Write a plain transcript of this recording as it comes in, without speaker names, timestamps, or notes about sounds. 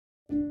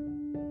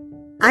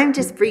I'm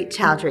Jaspreet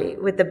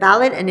Chowdhary with the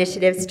Ballot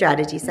Initiative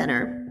Strategy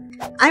Center.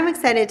 I'm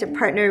excited to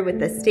partner with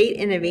the State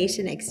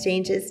Innovation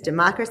Exchange's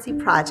Democracy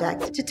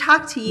Project to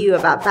talk to you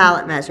about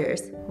ballot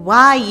measures,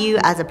 why you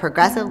as a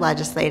progressive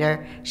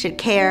legislator should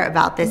care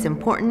about this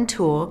important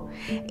tool,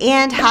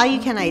 and how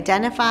you can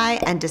identify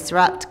and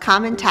disrupt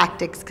common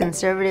tactics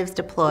conservatives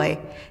deploy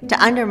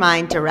to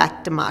undermine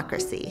direct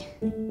democracy.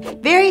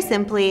 Very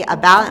simply, a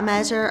ballot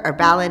measure or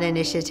ballot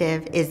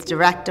initiative is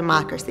direct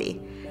democracy,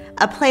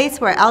 a place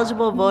where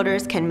eligible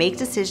voters can make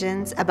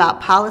decisions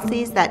about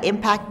policies that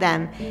impact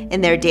them in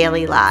their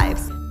daily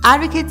lives.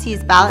 Advocates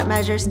use ballot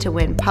measures to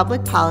win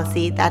public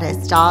policy that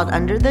has stalled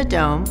under the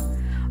dome,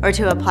 or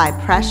to apply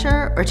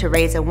pressure or to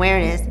raise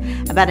awareness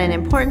about an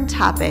important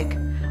topic,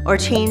 or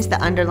change the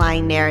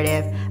underlying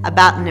narrative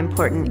about an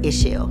important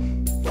issue.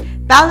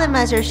 Ballot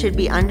measures should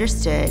be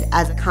understood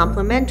as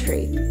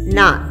complementary,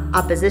 not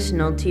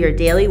oppositional to your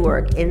daily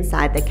work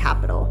inside the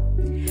Capitol.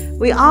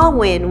 We all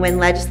win when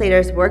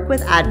legislators work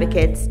with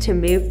advocates to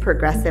move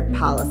progressive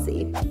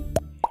policy.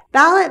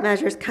 Ballot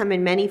measures come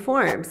in many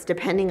forms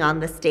depending on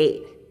the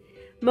state.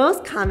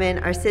 Most common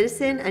are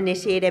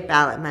citizen-initiated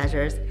ballot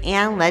measures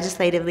and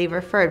legislatively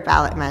referred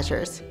ballot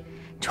measures.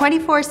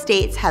 24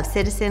 states have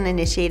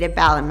citizen-initiated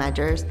ballot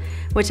measures,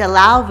 which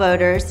allow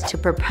voters to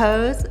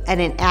propose and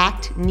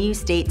enact new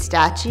state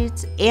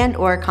statutes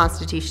and/or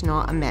constitutional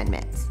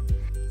amendments.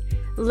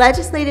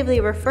 Legislatively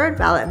referred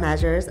ballot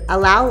measures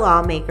allow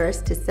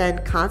lawmakers to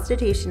send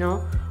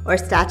constitutional or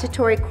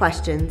statutory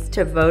questions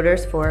to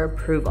voters for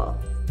approval.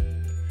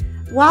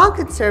 While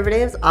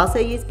conservatives also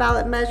use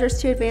ballot measures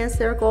to advance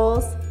their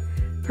goals,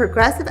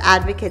 progressive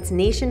advocates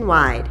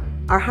nationwide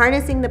are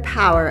harnessing the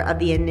power of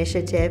the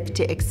initiative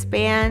to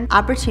expand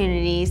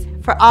opportunities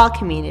for all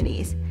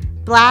communities,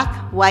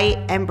 black, white,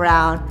 and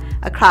brown,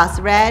 across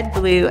red,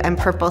 blue, and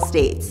purple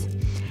states.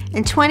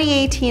 In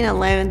 2018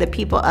 alone, the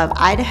people of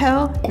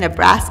Idaho,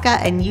 Nebraska,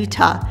 and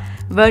Utah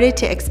voted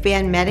to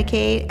expand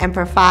Medicaid and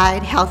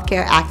provide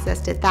healthcare access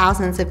to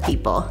thousands of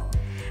people.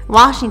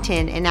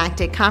 Washington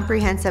enacted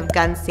comprehensive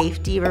gun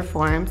safety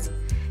reforms.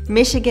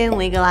 Michigan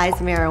legalized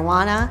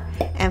marijuana,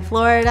 and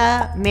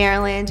Florida,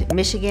 Maryland,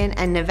 Michigan,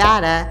 and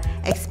Nevada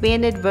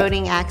expanded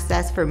voting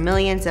access for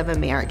millions of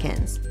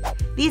Americans.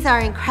 These are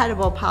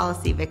incredible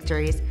policy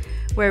victories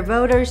where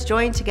voters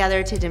join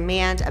together to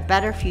demand a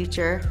better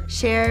future,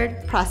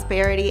 shared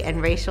prosperity,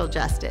 and racial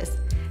justice.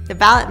 The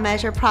ballot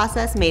measure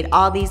process made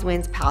all these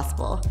wins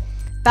possible.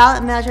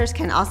 Ballot measures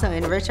can also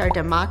enrich our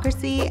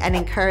democracy and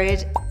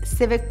encourage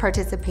civic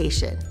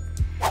participation.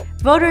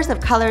 Voters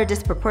of color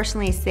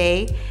disproportionately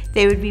say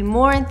they would be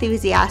more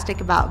enthusiastic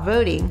about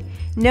voting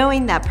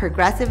knowing that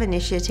progressive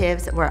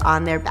initiatives were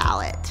on their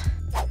ballot.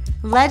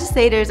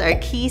 Legislators are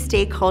key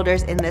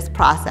stakeholders in this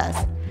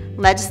process.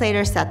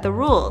 Legislators set the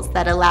rules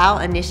that allow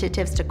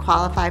initiatives to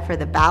qualify for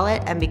the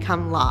ballot and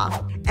become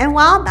law. And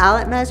while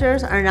ballot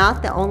measures are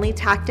not the only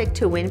tactic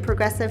to win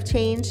progressive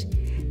change,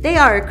 they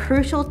are a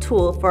crucial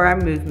tool for our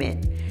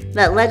movement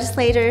that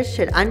legislators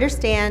should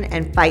understand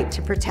and fight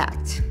to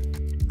protect.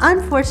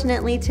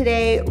 Unfortunately,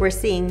 today we're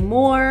seeing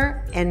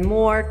more and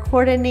more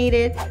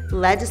coordinated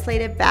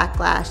legislative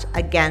backlash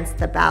against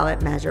the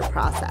ballot measure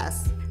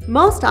process,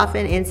 most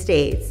often in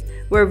states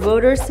where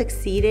voters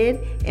succeeded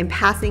in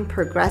passing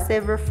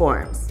progressive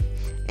reforms.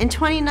 In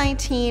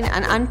 2019,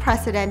 an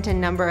unprecedented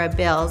number of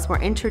bills were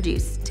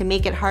introduced to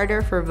make it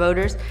harder for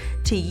voters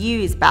to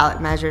use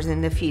ballot measures in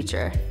the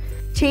future.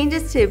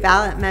 Changes to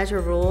ballot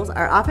measure rules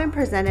are often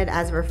presented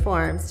as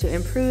reforms to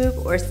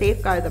improve or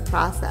safeguard the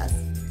process,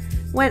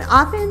 when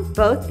often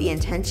both the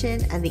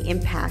intention and the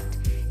impact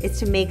is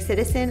to make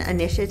citizen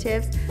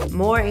initiatives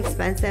more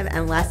expensive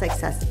and less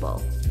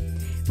accessible.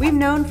 We've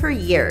known for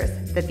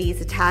years that these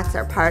attacks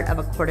are part of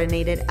a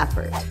coordinated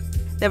effort.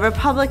 The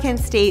Republican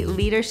State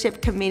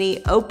Leadership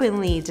Committee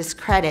openly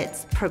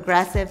discredits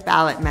progressive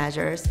ballot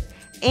measures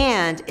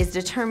and is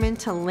determined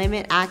to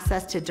limit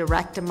access to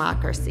direct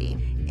democracy.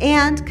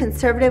 And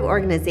conservative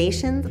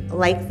organizations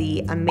like the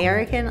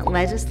American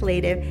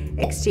Legislative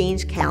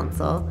Exchange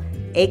Council,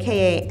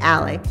 aka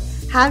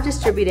ALEC, have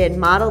distributed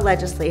model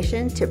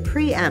legislation to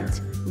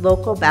preempt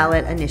local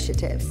ballot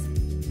initiatives.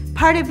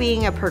 Part of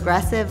being a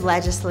progressive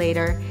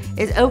legislator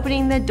is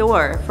opening the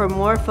door for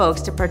more folks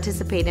to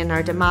participate in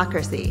our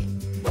democracy.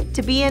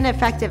 To be an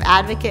effective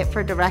advocate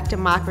for direct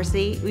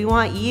democracy, we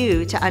want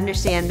you to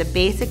understand the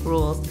basic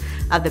rules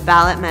of the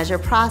ballot measure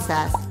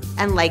process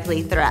and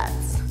likely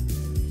threats.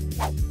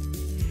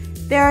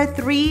 There are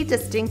 3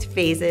 distinct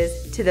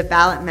phases to the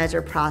ballot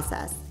measure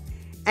process,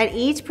 and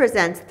each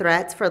presents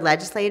threats for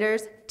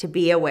legislators to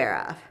be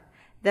aware of.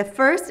 The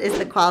first is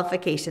the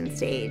qualification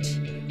stage.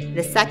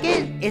 The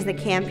second is the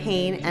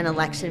campaign and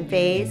election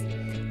phase.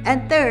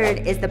 And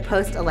third is the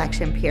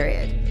post-election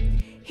period.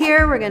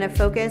 Here we're going to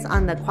focus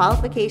on the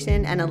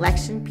qualification and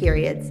election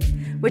periods,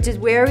 which is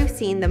where we've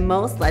seen the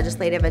most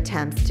legislative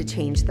attempts to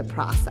change the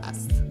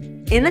process.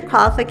 In the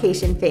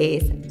qualification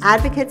phase,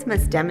 advocates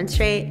must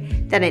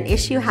demonstrate that an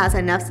issue has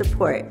enough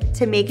support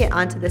to make it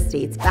onto the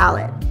state's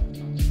ballot.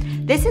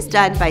 This is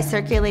done by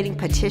circulating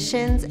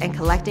petitions and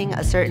collecting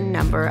a certain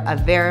number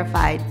of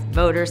verified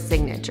voter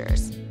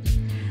signatures.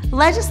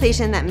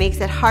 Legislation that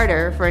makes it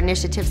harder for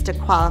initiatives to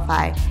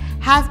qualify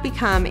has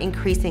become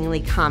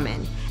increasingly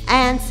common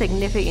and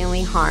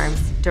significantly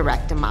harms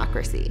direct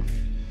democracy.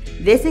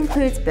 This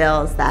includes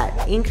bills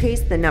that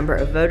increase the number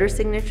of voter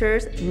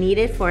signatures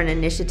needed for an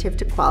initiative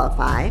to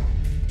qualify,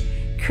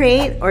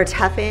 create or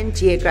toughen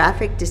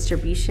geographic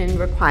distribution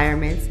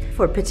requirements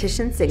for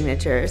petition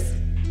signatures,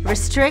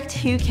 restrict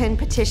who can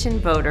petition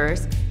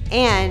voters,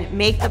 and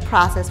make the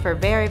process for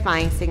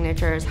verifying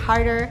signatures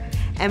harder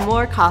and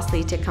more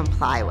costly to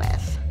comply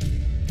with.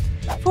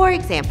 For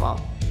example,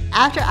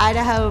 after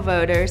Idaho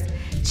voters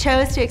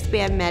chose to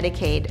expand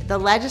Medicaid, the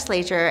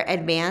legislature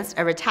advanced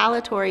a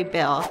retaliatory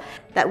bill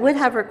that would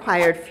have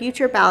required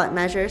future ballot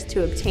measures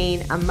to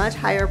obtain a much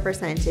higher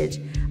percentage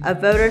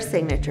of voter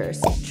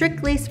signatures,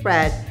 strictly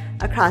spread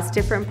across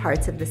different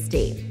parts of the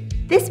state.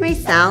 This may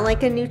sound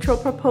like a neutral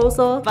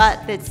proposal,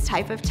 but this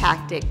type of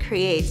tactic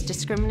creates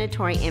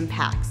discriminatory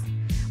impacts,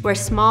 where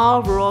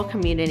small rural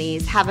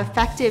communities have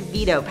effective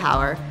veto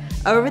power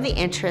over the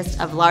interests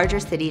of larger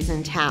cities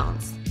and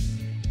towns.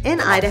 In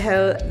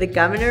Idaho, the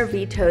governor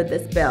vetoed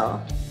this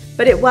bill,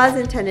 but it was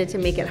intended to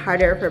make it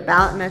harder for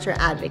ballot measure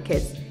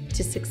advocates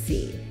to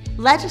succeed.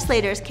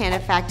 Legislators can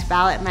affect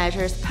ballot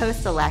measures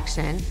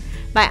post-election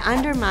by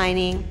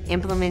undermining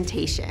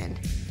implementation.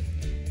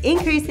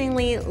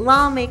 Increasingly,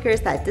 lawmakers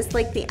that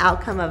dislike the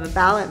outcome of a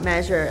ballot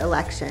measure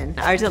election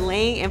are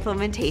delaying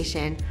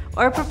implementation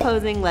or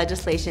proposing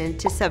legislation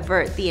to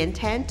subvert the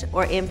intent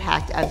or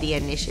impact of the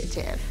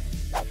initiative.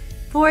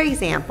 For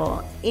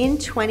example, in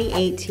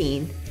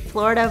 2018,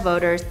 Florida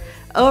voters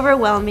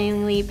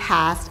overwhelmingly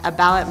passed a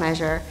ballot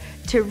measure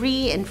to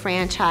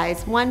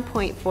re-enfranchise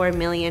 1.4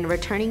 million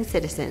returning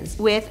citizens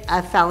with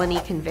a felony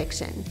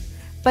conviction.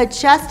 But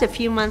just a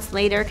few months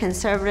later,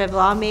 conservative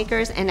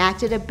lawmakers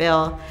enacted a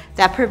bill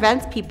that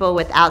prevents people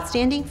with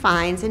outstanding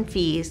fines and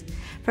fees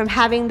from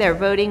having their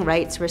voting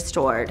rights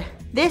restored.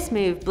 This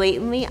move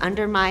blatantly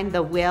undermined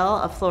the will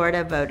of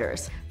Florida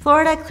voters.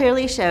 Florida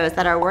clearly shows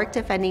that our work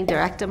defending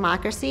direct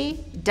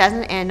democracy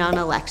doesn't end on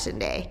Election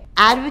Day.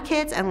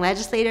 Advocates and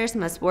legislators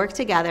must work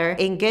together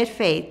in good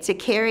faith to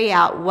carry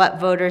out what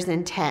voters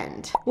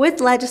intend.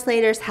 With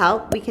legislators'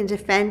 help, we can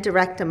defend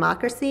direct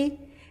democracy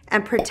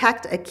and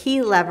protect a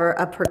key lever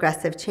of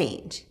progressive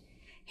change.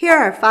 Here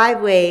are 5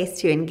 ways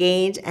to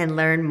engage and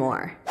learn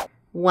more.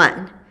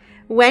 1.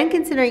 When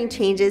considering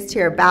changes to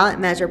your ballot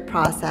measure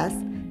process,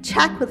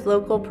 check with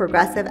local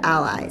progressive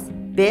allies,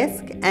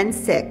 BISC and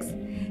SIX,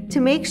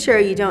 to make sure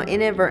you don't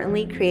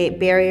inadvertently create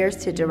barriers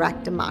to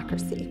direct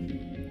democracy.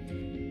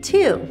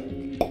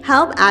 2.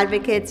 Help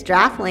advocates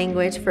draft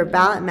language for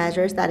ballot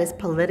measures that is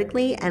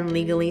politically and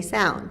legally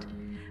sound.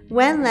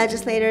 When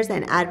legislators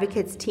and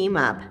advocates team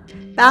up,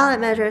 ballot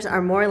measures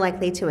are more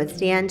likely to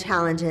withstand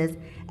challenges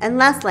and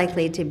less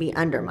likely to be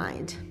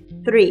undermined.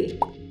 3.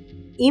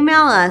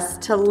 Email us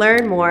to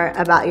learn more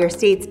about your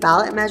state's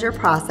ballot measure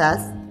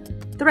process,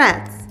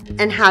 threats,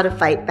 and how to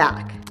fight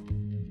back.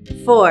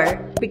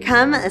 4.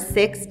 Become a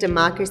SIX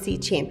democracy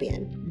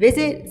champion.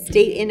 Visit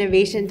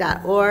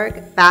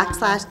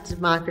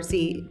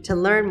stateinnovation.org/democracy to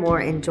learn more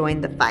and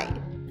join the fight.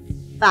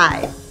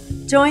 5.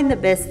 Join the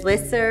BISC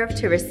listserv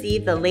to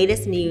receive the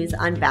latest news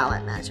on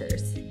ballot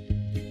measures.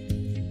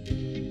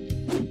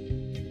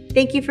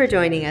 Thank you for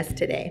joining us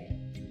today.